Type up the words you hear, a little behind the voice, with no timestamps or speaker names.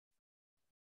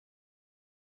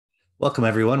Welcome,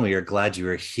 everyone. We are glad you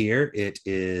are here. It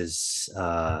is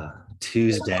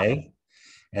Tuesday,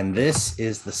 and this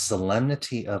is the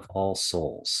Solemnity of All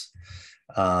Souls.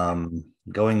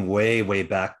 Going way, way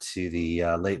back to the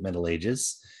late Middle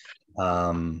Ages,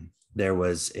 there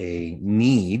was a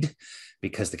need,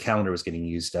 because the calendar was getting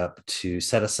used up, to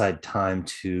set aside time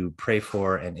to pray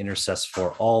for and intercess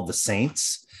for all the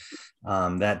saints.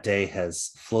 That day has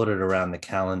floated around the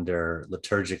calendar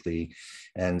liturgically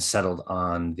and settled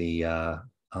on the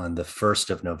 1st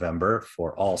of November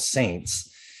for All Saints,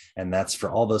 and that's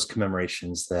for all those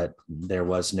commemorations that there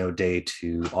was no day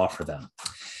to offer them.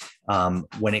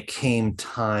 When it came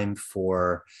time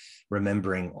for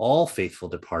remembering all faithful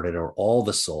departed, or all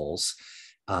the souls,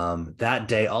 that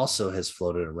day also has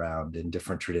floated around in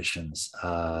different traditions.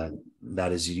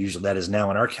 That is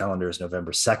now in our calendar is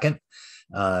November 2nd.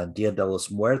 Dia de los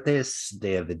Muertos,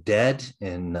 Day of the Dead,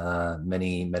 in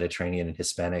many Mediterranean and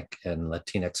Hispanic and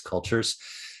Latinx cultures,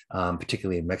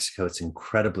 particularly in Mexico. It's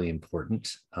incredibly important,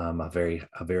 a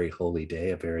very holy day,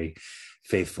 a very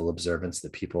faithful observance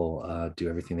that people do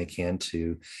everything they can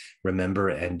to remember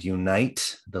and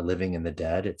unite the living and the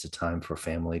dead. It's a time for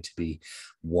family to be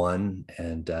one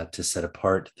and to set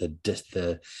apart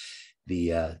the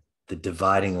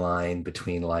dividing line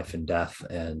between life and death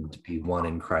and be one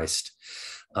in Christ.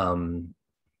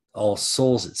 All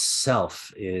Souls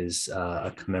itself is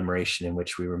a commemoration in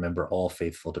which we remember all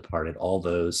faithful departed, all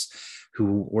those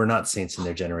who were not saints in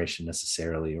their generation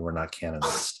necessarily, or were not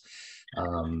canonized.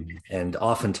 And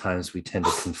oftentimes we tend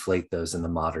to conflate those in the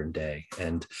modern day.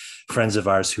 And friends of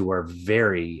ours who are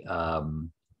very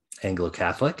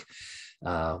Anglo-Catholic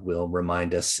will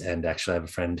remind us, and actually I have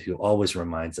a friend who always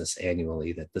reminds us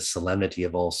annually, that the Solemnity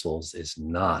of All Souls is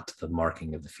not the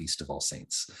marking of the Feast of All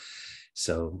Saints.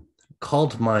 So call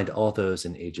to mind all those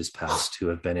in ages past who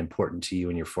have been important to you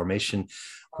in your formation,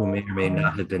 who may or may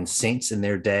not have been saints in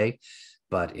their day,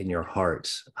 but in your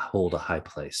heart hold a high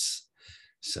place.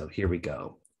 So here we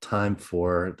go. Time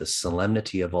for the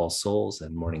Solemnity of All Souls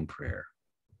and morning prayer.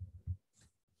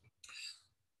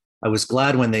 I was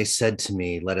glad when they said to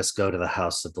me, "Let us go to the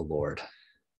house of the Lord.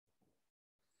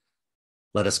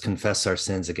 Let us confess our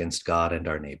sins against God and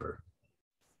our neighbor.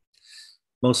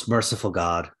 Most merciful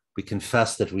God, we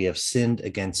confess that we have sinned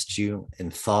against you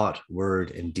in thought, word,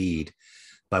 and deed,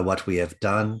 by what we have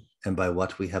done and by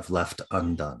what we have left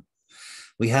undone.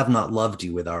 We have not loved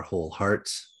you with our whole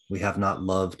hearts. We have not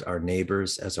loved our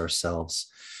neighbors as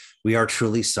ourselves. We are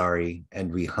truly sorry,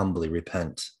 and we humbly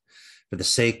repent. For the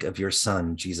sake of your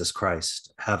Son, Jesus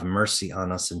Christ, have mercy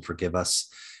on us and forgive us,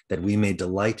 that we may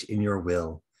delight in your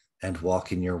will and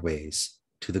walk in your ways,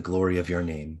 to the glory of your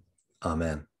name.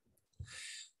 Amen.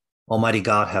 Almighty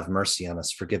God, have mercy on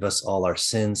us. Forgive us all our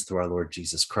sins through our Lord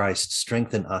Jesus Christ.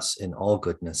 Strengthen us in all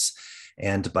goodness,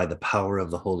 and by the power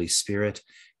of the Holy Spirit,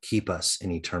 keep us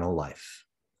in eternal life.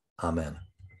 Amen.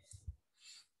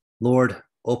 Lord,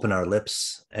 open our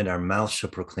lips, and our mouth shall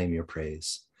proclaim your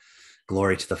praise.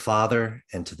 Glory to the Father,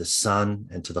 and to the Son,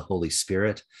 and to the Holy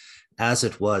Spirit, as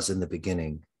it was in the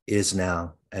beginning, is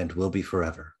now, and will be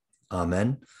forever.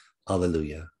 Amen.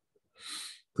 Alleluia.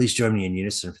 Please join me in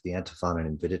unison for the antiphon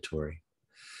and invitatory.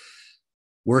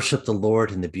 Worship the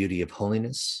Lord in the beauty of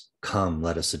holiness. Come,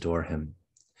 let us adore him.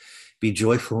 Be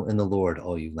joyful in the Lord,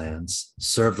 all you lands.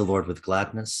 Serve the Lord with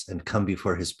gladness, and come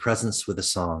before his presence with a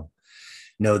song.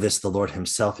 Know this, the Lord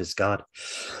himself is God.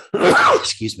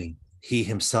 Excuse me. He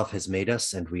himself has made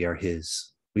us, and we are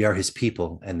his. We are his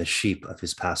people and the sheep of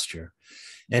his pasture.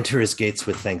 Enter his gates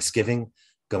with thanksgiving.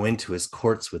 Go into his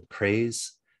courts with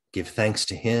praise. Give thanks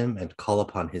to him and call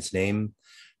upon his name.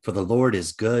 For the Lord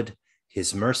is good.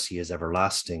 His mercy is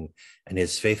everlasting, and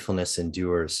his faithfulness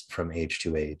endures from age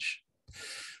to age.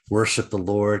 Worship the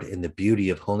Lord in the beauty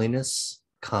of holiness.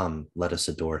 Come, let us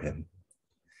adore him.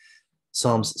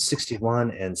 Psalms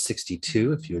 61 and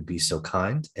 62, if you would be so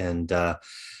kind. And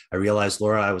I realized,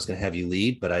 Laura, I was going to have you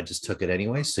lead, but I just took it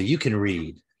anyway. So you can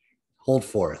read. Hold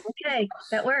forth. Okay,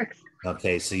 that works.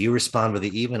 Okay, so you respond with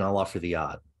the even, I'll offer the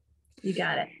odd. You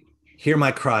got it. Hear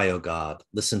my cry, O God.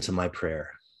 Listen to my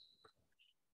prayer.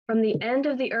 From the end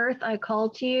of the earth I call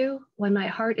to you when my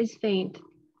heart is faint.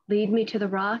 Lead me to the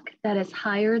rock that is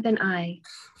higher than I.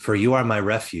 For you are my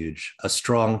refuge, a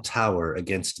strong tower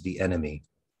against the enemy.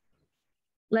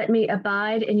 Let me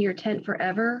abide in your tent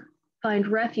forever. Find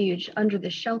refuge under the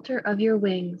shelter of your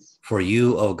wings. For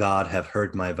you, O God, have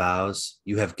heard my vows.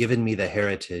 You have given me the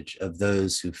heritage of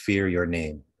those who fear your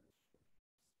name.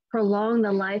 Prolong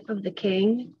the life of the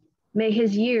king. May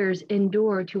his years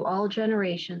endure to all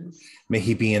generations. May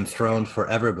he be enthroned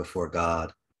forever before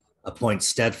God. Appoint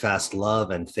steadfast love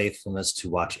and faithfulness to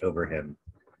watch over him.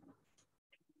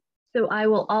 So I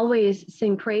will always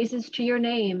sing praises to your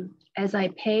name as I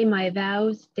pay my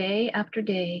vows day after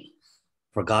day.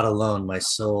 For God alone, my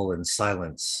soul in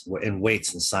silence and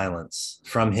waits in silence.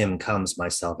 From him comes my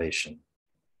salvation.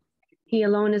 He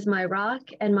alone is my rock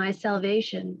and my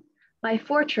salvation, my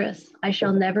fortress. I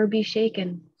shall never be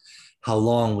shaken. How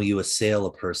long will you assail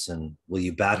a person? Will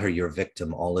you batter your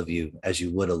victim, all of you, as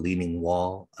you would a leaning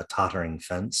wall, a tottering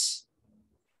fence?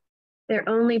 Their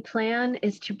only plan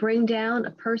is to bring down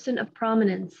a person of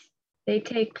prominence. They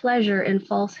take pleasure in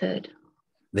falsehood.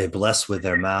 They bless with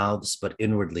their mouths, but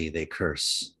inwardly they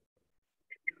curse.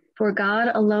 For God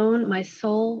alone, my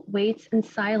soul waits in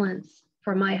silence,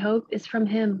 for my hope is from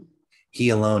him. He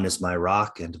alone is my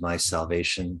rock and my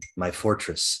salvation, my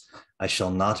fortress. I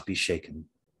shall not be shaken.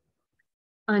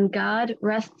 On God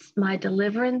rests my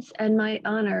deliverance and my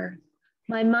honor.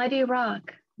 My mighty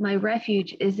rock, my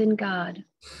refuge is in God.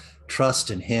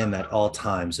 Trust in him at all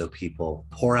times, O people.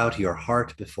 Pour out your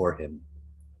heart before him.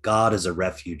 God is a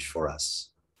refuge for us.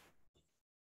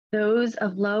 Those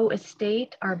of low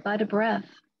estate are but a breath.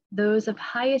 Those of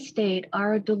high estate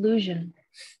are a delusion.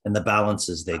 In the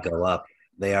balances they go up.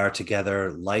 They are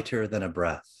together lighter than a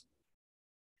breath.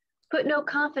 Put no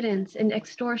confidence in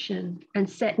extortion and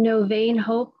set no vain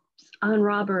hopes on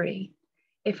robbery.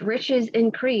 If riches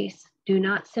increase, do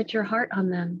not set your heart on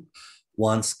them.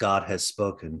 Once God has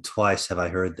spoken, twice have I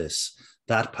heard this.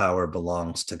 That power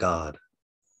belongs to God.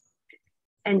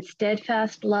 And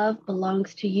steadfast love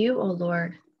belongs to you, O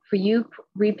Lord, for you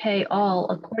repay all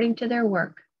according to their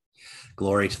work.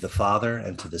 Glory to the Father,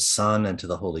 and to the Son, and to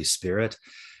the Holy Spirit,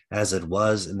 as it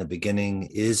was in the beginning,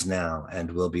 is now,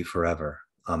 and will be forever.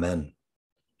 Amen.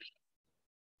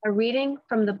 A reading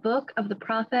from the book of the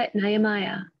prophet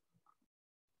Nehemiah.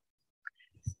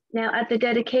 Now at the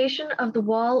dedication of the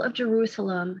wall of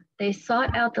Jerusalem, they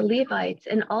sought out the Levites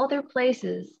in all their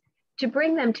places to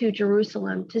bring them to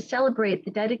Jerusalem to celebrate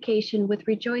the dedication with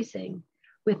rejoicing,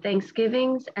 with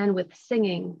thanksgivings and with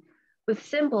singing, with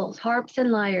cymbals, harps,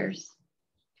 and lyres.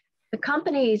 The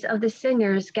companies of the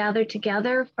singers gathered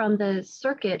together from the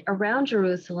circuit around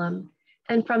Jerusalem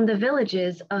and from the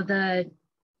villages of the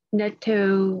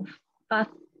Netophathites,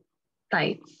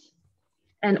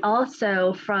 and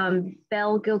also from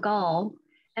Bel Gilgal,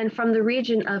 and from the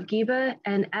region of Geba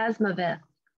and Asmaveth.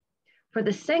 For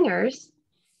the singers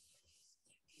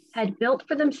had built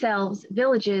for themselves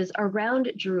villages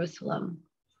around Jerusalem.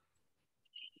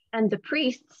 And the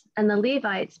priests and the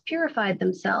Levites purified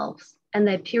themselves, and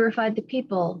they purified the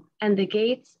people, and the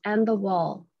gates, and the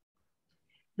wall.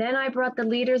 Then I brought the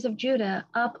leaders of Judah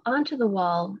up onto the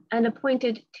wall and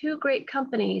appointed 2 great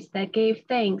companies that gave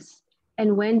thanks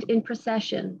and went in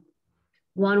procession.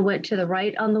 One went to the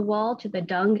right on the wall to the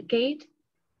dung gate,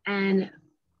 and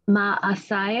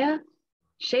Maaseiah,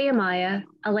 Shemaiah,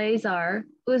 Eleazar,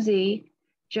 Uzzi,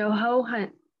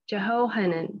 Jehohanan,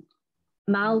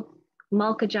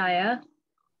 Malchijah,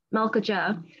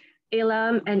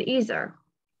 Elam, and Ezer.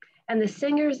 And the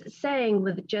singers sang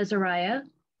with Jezariah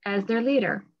as their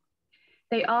leader.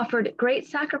 They offered great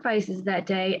sacrifices that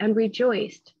day and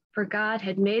rejoiced, for God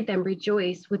had made them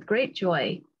rejoice with great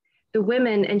joy. The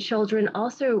women and children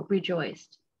also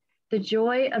rejoiced. The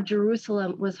joy of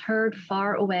Jerusalem was heard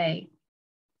far away.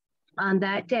 On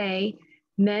that day,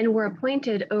 men were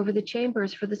appointed over the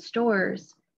chambers for the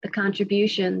stores, the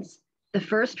contributions, the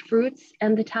first fruits,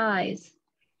 and the tithes,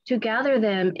 to gather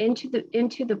them into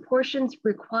the portions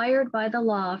required by the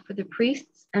law for the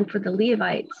priests and for the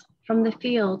Levites from the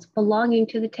fields belonging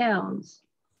to the towns.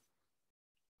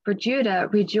 For Judah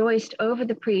rejoiced over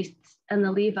the priests and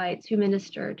the Levites who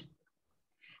ministered.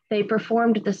 They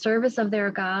performed the service of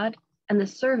their God and the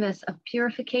service of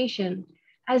purification,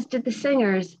 as did the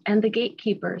singers and the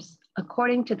gatekeepers,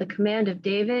 according to the command of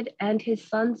David and his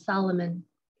son Solomon.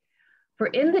 For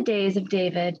in the days of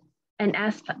David and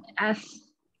Asaph,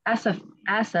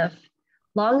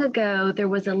 long ago there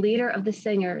was a leader of the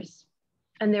singers,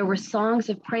 and there were songs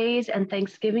of praise and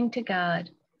thanksgiving to God.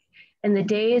 In the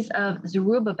days of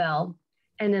Zerubbabel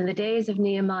and in the days of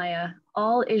Nehemiah,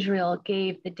 all Israel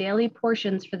gave the daily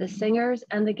portions for the singers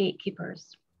and the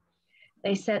gatekeepers.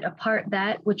 They set apart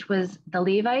that which was the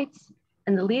Levites,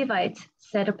 and the Levites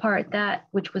set apart that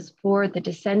which was for the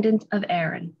descendants of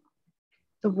Aaron.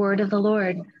 The word of the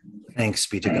Lord. Thanks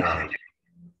be to God.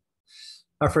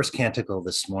 Our first canticle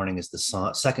this morning is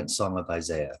the second song of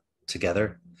Isaiah.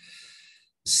 Together,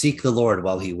 seek the Lord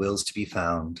while he wills to be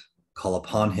found. Call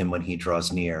upon him when he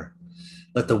draws near.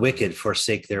 Let the wicked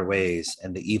forsake their ways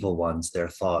and the evil ones their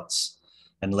thoughts,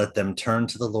 and let them turn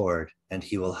to the Lord, and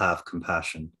he will have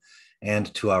compassion,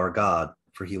 and to our God,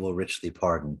 for he will richly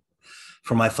pardon.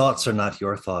 For my thoughts are not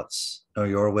your thoughts, nor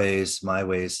your ways my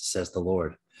ways, says the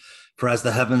Lord. For as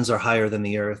the heavens are higher than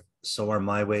the earth, so are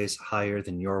my ways higher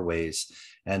than your ways,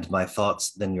 and my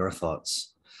thoughts than your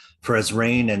thoughts. For as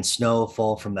rain and snow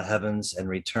fall from the heavens and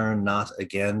return not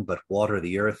again, but water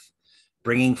the earth,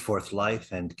 bringing forth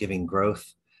life and giving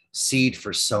growth, seed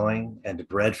for sowing and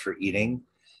bread for eating,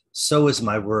 so is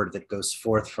my word that goes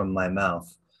forth from my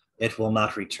mouth. It will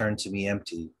not return to me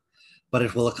empty, but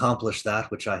it will accomplish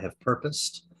that which I have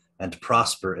purposed and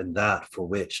prosper in that for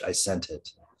which I sent it.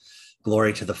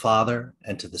 Glory to the Father,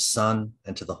 and to the Son,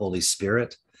 and to the Holy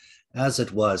Spirit, as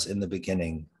it was in the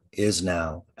beginning, is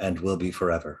now, and will be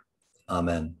forever.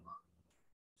 Amen.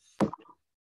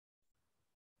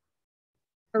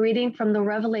 A reading from the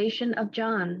Revelation of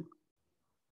John.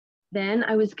 Then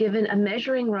I was given a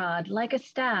measuring rod like a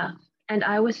staff, and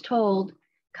I was told,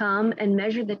 "Come and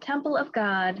measure the temple of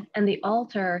God and the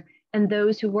altar and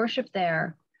those who worship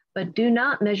there, but do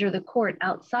not measure the court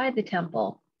outside the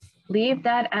temple. Leave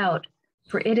that out,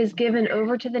 for it is given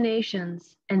over to the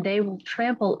nations, and they will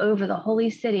trample over the holy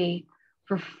city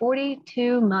for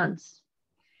 42 months.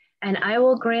 And I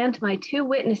will grant my 2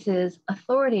 witnesses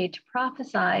authority to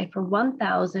prophesy for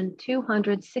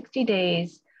 1,260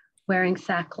 days, wearing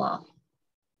sackcloth.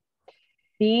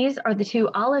 These are the 2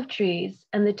 olive trees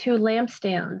and the 2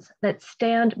 lampstands that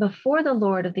stand before the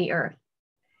Lord of the earth.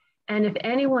 And if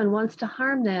anyone wants to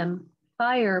harm them,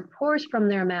 fire pours from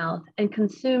their mouth and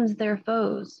consumes their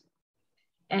foes.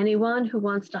 Anyone who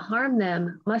wants to harm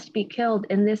them must be killed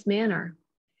in this manner.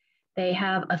 They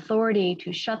have authority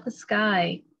to shut the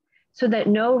sky so that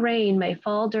no rain may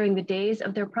fall during the days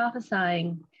of their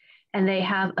prophesying, and they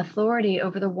have authority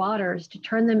over the waters to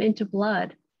turn them into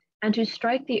blood and to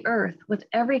strike the earth with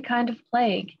every kind of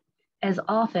plague as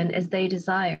often as they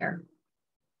desire.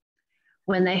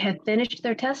 When they have finished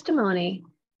their testimony,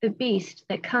 the beast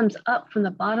that comes up from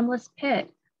the bottomless pit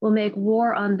will make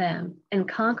war on them and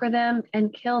conquer them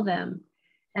and kill them,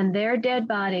 and their dead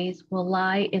bodies will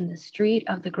lie in the street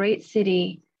of the great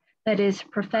city that is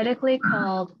prophetically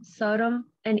called Sodom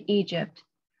and Egypt,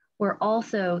 where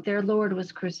also their Lord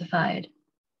was crucified.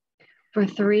 For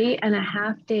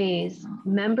 3.5 days,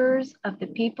 members of the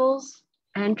peoples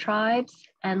and tribes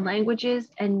and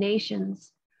languages and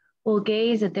nations will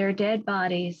gaze at their dead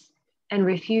bodies and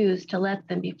refuse to let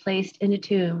them be placed in a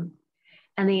tomb.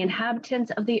 And the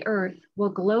inhabitants of the earth will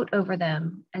gloat over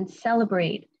them and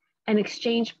celebrate and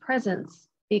exchange presents,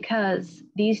 because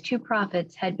these 2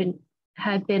 prophets had been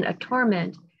a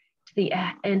torment to the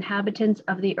inhabitants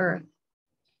of the earth.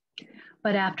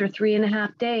 But after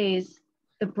 3.5 days,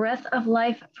 the breath of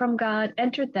life from God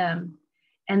entered them,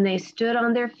 and they stood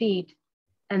on their feet,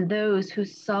 and those who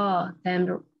saw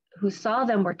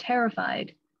them were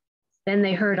terrified. Then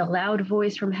they heard a loud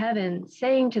voice from heaven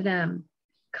saying to them,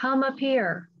 "Come up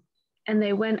here." And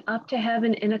they went up to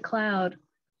heaven in a cloud,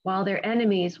 while their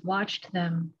enemies watched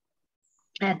them.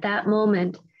 At that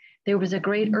moment, there was a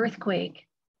great earthquake,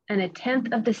 and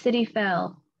 1/10 of the city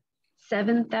fell.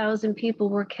 7,000 people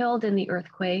were killed in the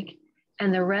earthquake,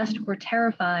 and the rest were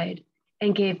terrified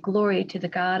and gave glory to the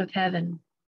God of heaven.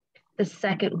 The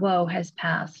second woe has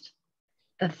passed.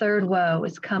 The third woe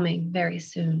is coming very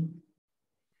soon.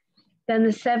 Then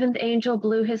the 7th angel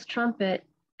blew his trumpet,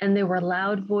 and there were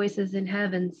loud voices in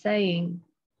heaven saying,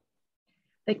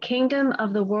 "The kingdom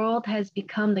of the world has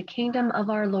become the kingdom of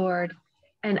our Lord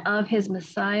and of his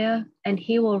Messiah, and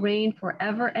he will reign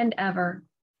forever and ever."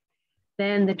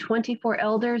 Then the 24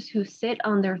 elders who sit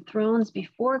on their thrones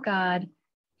before God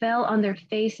fell on their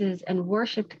faces and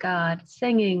worshiped God,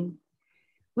 singing,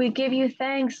 "We give you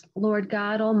thanks, Lord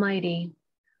God Almighty,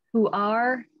 who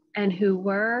are and who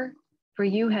were, for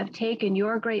you have taken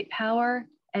your great power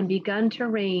and begun to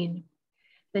reign.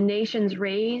 The nations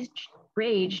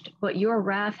raged, but your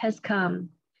wrath has come,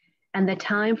 and the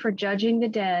time for judging the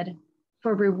dead,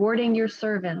 for rewarding your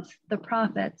servants, the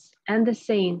prophets and the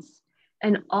saints,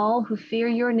 and all who fear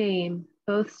your name,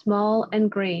 both small and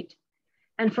great,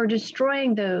 and for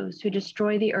destroying those who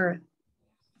destroy the earth."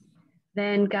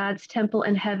 Then God's temple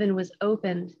in heaven was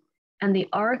opened, and the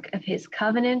ark of his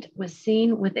covenant was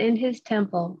seen within his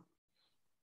temple.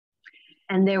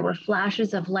 And there were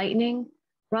flashes of lightning,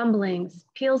 rumblings,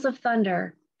 peals of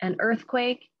thunder, an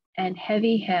earthquake, and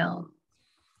heavy hail.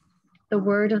 The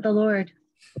word of the Lord.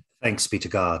 Thanks be to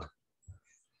God.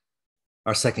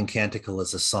 Our second canticle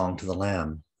is a song to the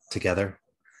Lamb. Together.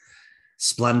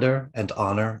 Splendor and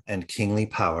honor and kingly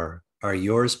power are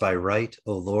yours by right,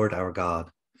 O Lord our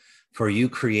God. For you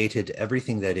created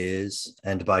everything that is,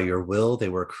 and by your will they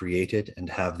were created and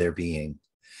have their being.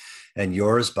 And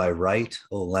yours by right,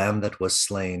 O Lamb that was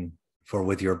slain, for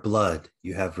with your blood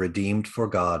you have redeemed for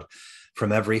God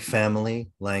from every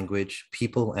family, language,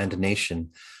 people, and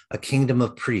nation, a kingdom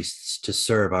of priests to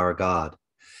serve our God.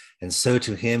 And so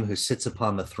to him who sits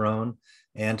upon the throne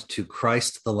and to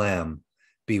Christ the Lamb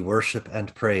be worship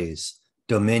and praise,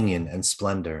 dominion and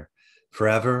splendor,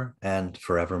 forever and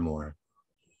forevermore.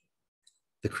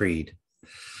 The Creed.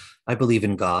 I believe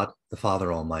in God, the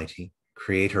Father Almighty,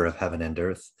 creator of heaven and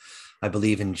earth. I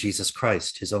believe in Jesus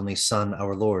Christ, his only Son,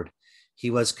 our Lord. He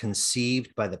was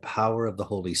conceived by the power of the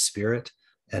Holy Spirit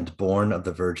and born of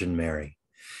the Virgin Mary.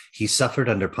 He suffered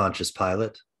under Pontius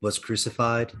Pilate, was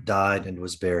crucified, died, and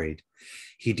was buried.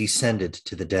 He descended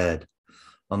to the dead.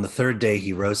 On the third day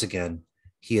he rose again.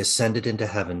 He ascended into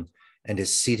heaven and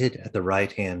is seated at the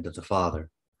right hand of the Father.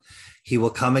 He will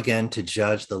come again to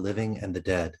judge the living and the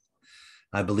dead.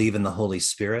 I believe in the Holy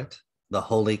Spirit, the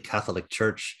Holy Catholic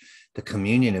Church, the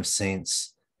communion of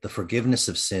saints, the forgiveness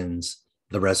of sins,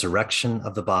 the resurrection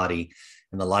of the body,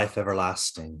 and the life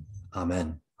everlasting.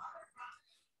 Amen.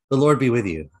 The Lord be with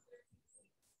you.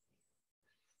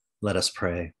 Let us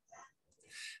pray.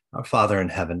 Our Father in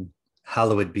heaven,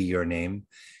 hallowed be your name.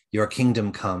 Your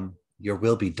kingdom come, your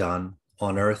will be done,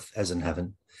 on earth as in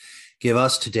heaven. Give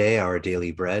us today our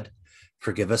daily bread.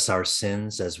 Forgive us our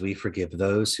sins as we forgive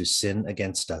those who sin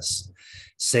against us.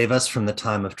 Save us from the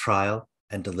time of trial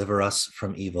and deliver us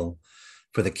from evil.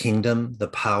 For the kingdom, the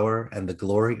power, and the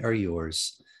glory are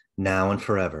yours, now and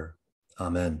forever.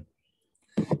 Amen.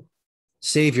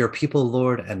 Save your people,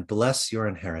 Lord, and bless your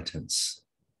inheritance.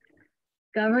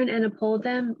 Govern and uphold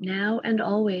them now and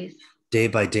always. Day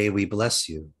by day we bless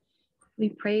you. We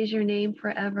praise your name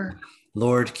forever.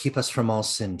 Lord, keep us from all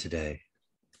sin today.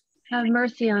 Have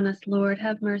mercy on us, Lord,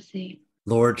 have mercy.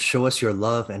 Lord, show us your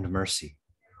love and mercy.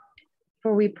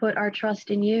 For we put our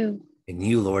trust in you. In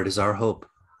you, Lord, is our hope.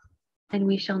 And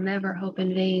we shall never hope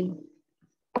in vain.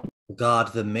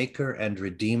 God, the maker and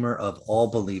redeemer of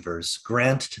all believers,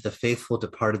 grant to the faithful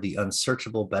departed the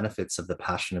unsearchable benefits of the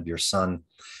passion of your Son,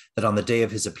 that on the day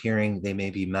of his appearing they may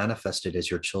be manifested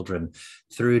as your children,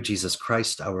 through Jesus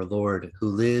Christ our Lord, who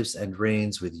lives and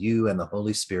reigns with you and the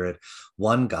Holy Spirit,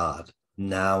 one God,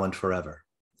 now and forever.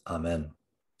 Amen.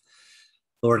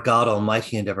 Lord God,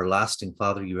 almighty and everlasting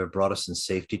Father, you have brought us in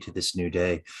safety to this new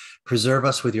day. Preserve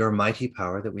us with your mighty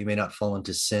power that we may not fall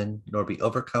into sin, nor be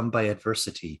overcome by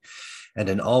adversity. And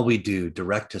in all we do,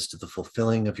 direct us to the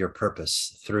fulfilling of your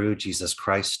purpose through Jesus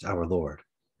Christ our Lord.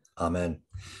 Amen.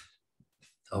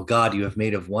 O God, you have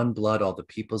made of one blood all the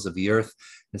peoples of the earth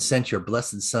and sent your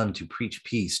blessed Son to preach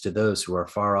peace to those who are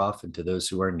far off and to those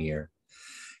who are near.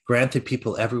 Grant that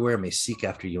people everywhere may seek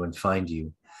after you and find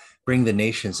you. Bring the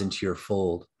nations into your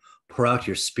fold. Pour out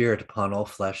your Spirit upon all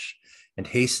flesh and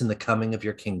hasten the coming of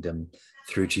your kingdom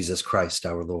through Jesus Christ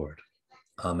our Lord.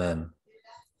 Amen.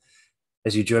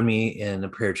 As you join me in a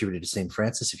prayer attributed to St.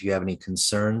 Francis, if you have any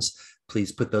concerns,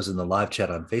 please put those in the live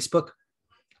chat on Facebook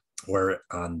or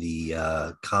on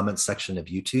the comments section of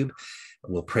YouTube.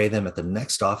 We'll pray them at the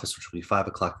next office, which will be 5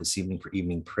 o'clock this evening for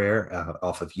evening prayer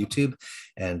off of YouTube.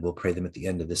 And we'll pray them at the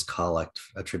end of this collect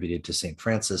attributed to St.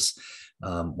 Francis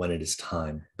when it is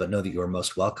time. But know that you are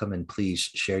most welcome, and please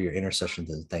share your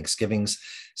intercessions and thanksgivings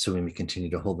so we may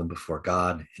continue to hold them before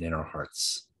God and in our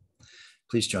hearts.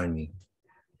 Please join me.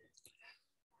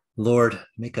 Lord,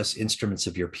 make us instruments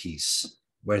of your peace.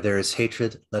 Where there is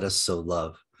hatred, let us sow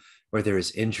love. Where there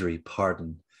is injury,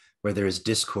 pardon. Where there is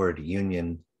discord,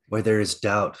 union. Where there is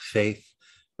doubt, faith.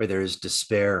 Where there is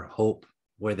despair, hope.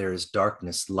 Where there is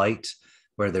darkness, light.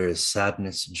 Where there is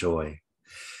sadness, joy.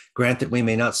 Grant that we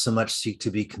may not so much seek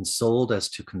to be consoled as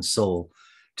to console,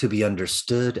 to be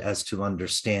understood as to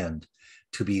understand,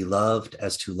 to be loved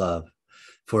as to love.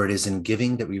 For it is in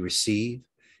giving that we receive,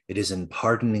 it is in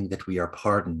pardoning that we are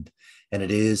pardoned, and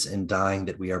it is in dying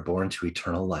that we are born to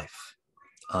eternal life.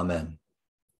 Amen.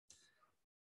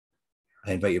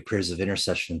 I invite your prayers of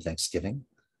intercession and thanksgiving.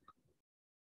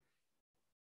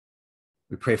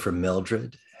 We pray for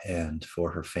Mildred and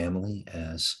for her family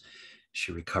as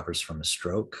she recovers from a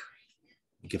stroke.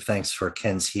 We give thanks for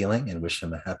Ken's healing and wish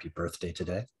him a happy birthday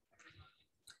today.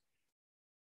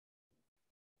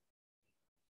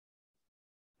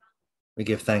 We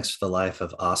give thanks for the life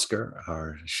of Oscar,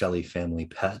 our Shelley family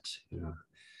pet, who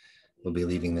will be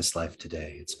leaving this life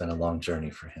today. It's been a long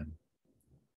journey for him.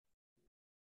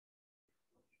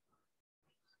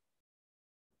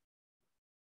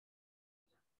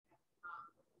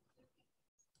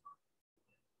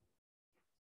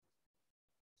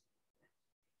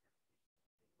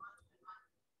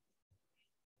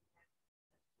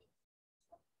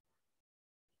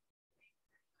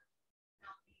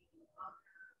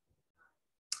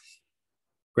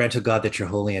 Grant, O God, that your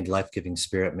holy and life-giving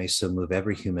spirit may so move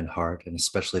every human heart, and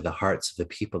especially the hearts of the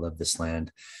people of this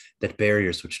land, that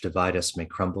barriers which divide us may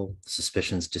crumble,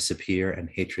 suspicions disappear, and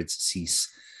hatreds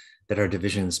cease, that our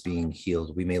divisions being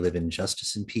healed, we may live in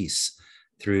justice and peace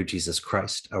through Jesus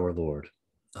Christ our Lord.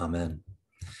 Amen.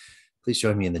 Please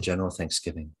join me in the general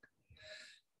thanksgiving.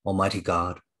 Almighty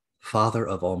God, Father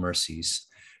of all mercies,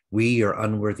 we, your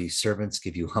unworthy servants,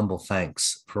 give you humble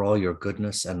thanks for all your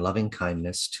goodness and loving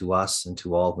kindness to us and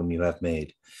to all whom you have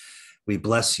made. We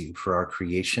bless you for our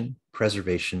creation,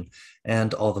 preservation,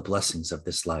 and all the blessings of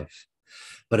this life,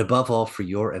 but above all for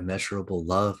your immeasurable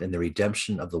love in the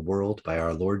redemption of the world by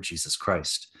our Lord Jesus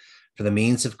Christ, for the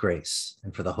means of grace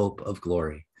and for the hope of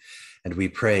glory. And we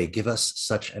pray, give us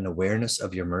such an awareness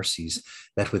of your mercies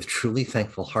that with truly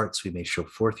thankful hearts we may show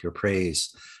forth your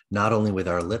praise, not only with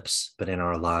our lips, but in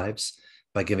our lives,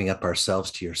 by giving up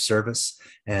ourselves to your service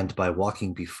and by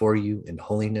walking before you in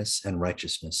holiness and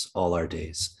righteousness all our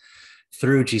days.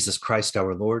 Through Jesus Christ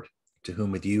our Lord, to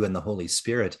whom with you and the Holy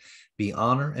Spirit be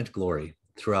honor and glory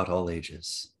throughout all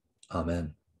ages.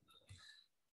 Amen.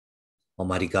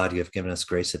 Almighty God, you have given us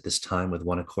grace at this time with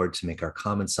one accord to make our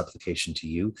common supplication to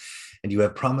you. And you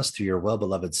have promised through your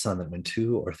well-beloved Son that when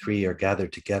 2 or 3 are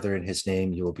gathered together in his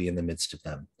name, you will be in the midst of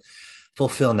them.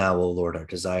 Fulfill now, O Lord, our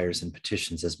desires and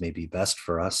petitions as may be best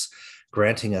for us,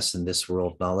 granting us in this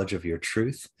world knowledge of your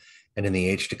truth, and in the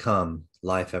age to come,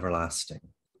 life everlasting.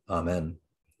 Amen.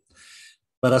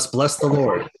 Let us bless the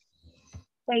Lord.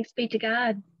 Thanks be to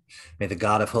God. May the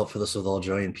God of hope fill us with all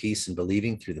joy and peace in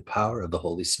believing through the power of the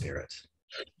Holy Spirit.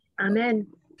 Amen.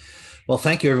 Well,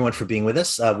 thank you everyone for being with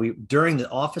us. During the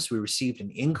office, we received an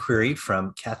inquiry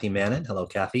from Kathy Mannon, hello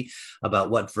Kathy,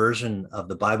 about what version of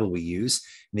the Bible we use.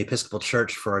 In the Episcopal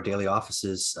Church for our daily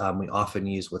offices, we often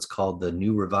use what's called the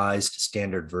New Revised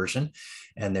Standard Version.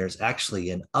 And there's actually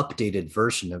an updated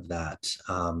version of that.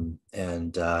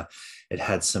 It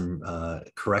had some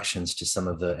corrections to some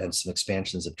of and some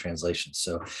expansions of translations.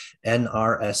 So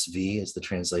NRSV is the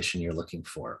translation you're looking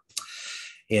for.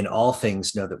 In all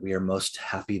things, know that we are most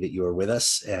happy that you are with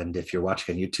us. And if you're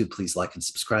watching on YouTube, please like and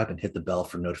subscribe and hit the bell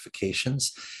for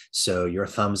notifications. So your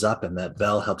thumbs up and that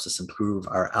bell helps us improve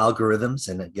our algorithms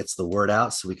and it gets the word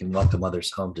out so we can welcome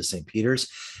others home to St. Peter's.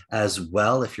 As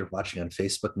well, if you're watching on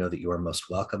Facebook, know that you are most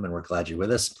welcome and we're glad you're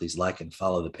with us. Please like and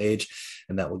follow the page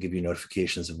and that will give you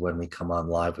notifications of when we come on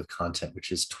live with content,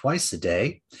 which is twice a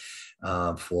day.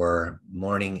 For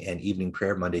morning and evening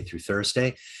prayer, Monday through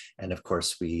Thursday. And of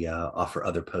course, we offer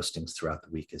other postings throughout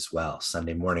the week as well.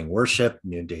 Sunday morning worship,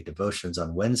 noonday devotions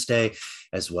on Wednesday,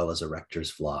 as well as a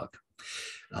rector's vlog.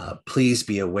 Please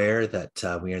be aware that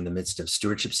we are in the midst of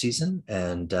stewardship season.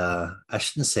 And I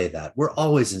shouldn't say that. We're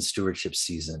always in stewardship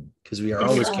season because we are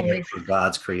always caring for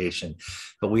God's creation.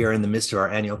 But we are in the midst of our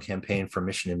annual campaign for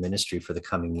mission and ministry for the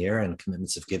coming year, and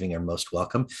commitments of giving are most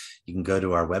welcome. You can go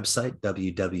to our website,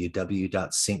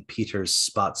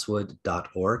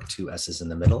 www.stpetersspotswood.org, 2 S's in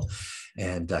the middle,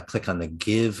 and click on the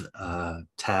Give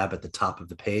tab at the top of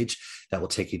the page. That will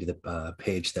take you to the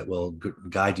page that will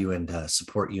guide you and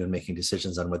support you in making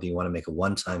decisions on whether you want to make a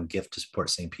one-time gift to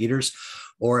support St. Peter's,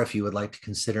 or if you would like to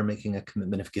consider making a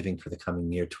commitment of giving for the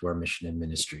coming year to our mission and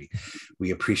ministry.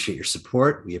 We appreciate your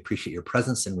support, we appreciate your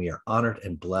presence, and we are honored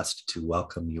and blessed to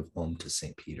welcome you home to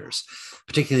St. Peter's,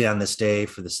 particularly on this day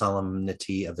for the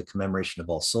solemnity of the commemoration of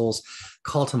All Souls.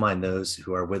 Call to mind those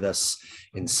who are with us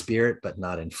in spirit but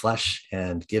not in flesh,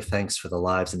 and give thanks for the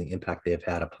lives and the impact they have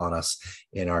had upon us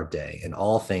in our day. In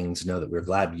all things, know that we're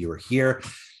glad you are here,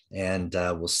 and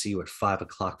we'll see you at 5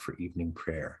 o'clock for evening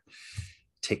prayer.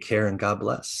 Take care and God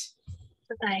bless.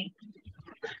 Bye-bye.